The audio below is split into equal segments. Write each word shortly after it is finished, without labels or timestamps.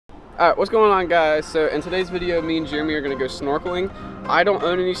Alright, what's going on, guys? So in today's video, me and Jeremy are going to go snorkeling. I don't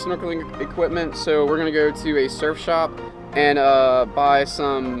own any snorkeling equipment, so we're going to go to a surf shop and buy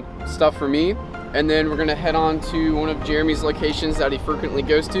some stuff for me. And then we're going to head on to one of Jeremy's locations that he frequently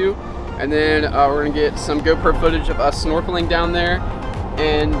goes to. And then we're going to get some GoPro footage of us snorkeling down there.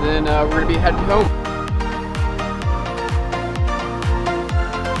 And then we're going to be heading home.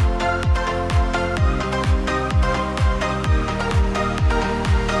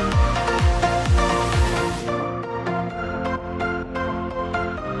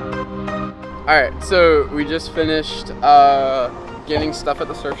 Alright, so we just finished getting stuff at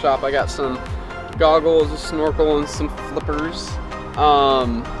the surf shop. I got some goggles, a snorkel, and some flippers.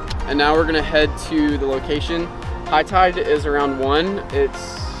 And now we're gonna head to the location. High tide is around 1.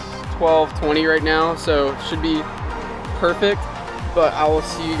 It's 12:20 right now, so it should be perfect. But I will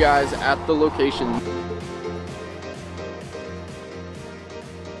see you guys at the location.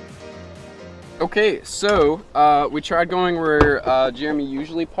 Okay, so we tried going where Jeremy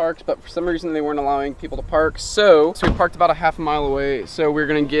usually parks, but for some reason they weren't allowing people to park. So we parked about a half a mile away. So we're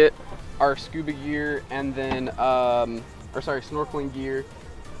gonna get our scuba gear and then, snorkeling gear,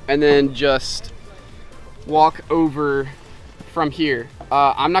 and then just walk over from here.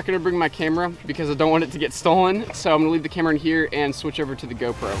 I'm not gonna bring my camera because I don't want it to get stolen. So I'm gonna leave the camera in here and switch over to the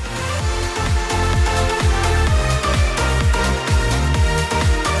GoPro.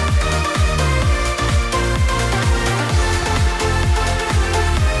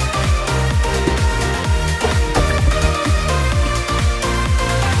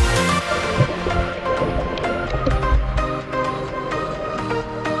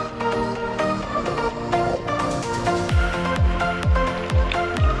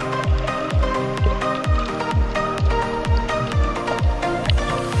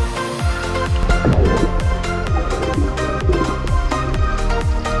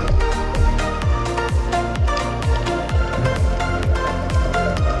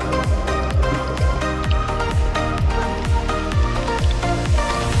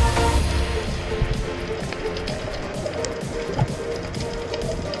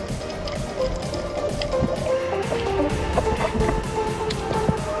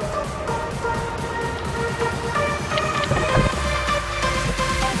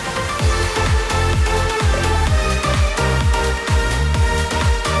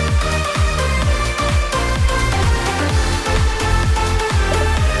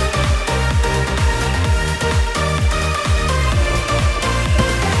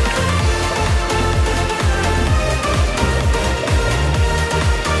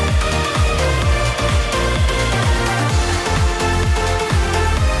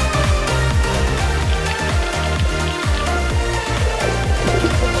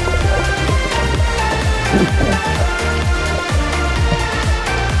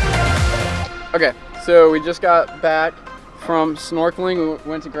 Okay, so we just got back from snorkeling. We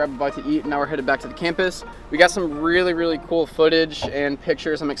went to grab a bite to eat, and now we're headed back to the campus. We got some really cool footage and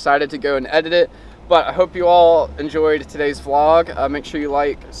pictures. I'm excited to go and edit it, but I hope you all enjoyed today's vlog. Make sure you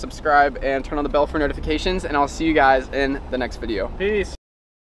like, subscribe, and turn on the bell for notifications, and I'll see you guys in the next video. Peace.